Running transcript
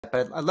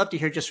but I'd love to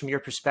hear just from your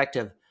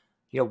perspective,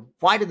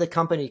 why did the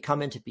company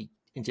come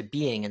into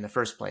being in the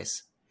first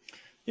place?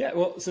 Yeah,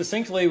 well,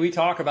 succinctly, we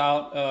talk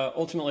about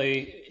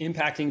ultimately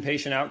impacting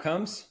patient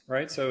outcomes,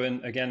 right? So,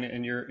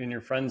 in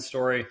your friend's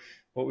story,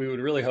 what we would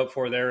really hope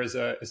for there is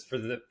for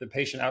the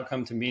patient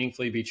outcome to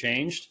meaningfully be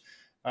changed.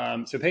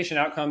 So, patient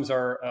outcomes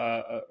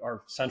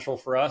are central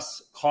for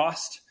us.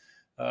 Cost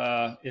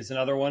is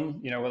another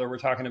one. Whether we're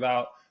talking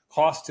about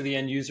cost to the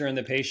end user and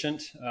the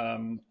patient,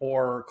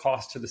 or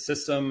cost to the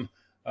system,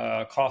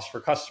 cost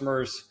for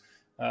customers.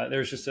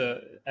 There's just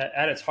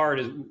at its heart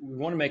is we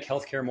want to make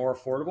healthcare more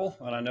affordable,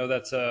 and I know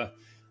that's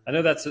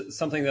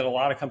something that a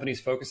lot of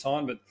companies focus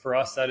on, but for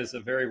us that is a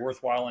very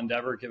worthwhile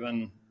endeavor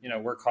given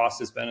where cost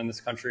has been in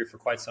this country for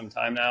quite some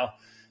time now.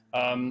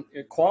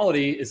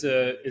 Quality is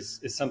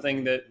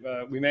something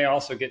that we may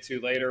also get to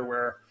later,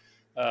 where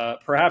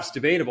perhaps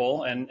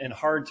debatable and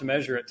hard to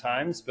measure at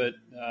times, but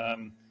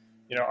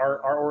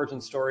our origin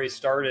story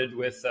started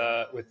with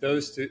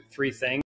those three things.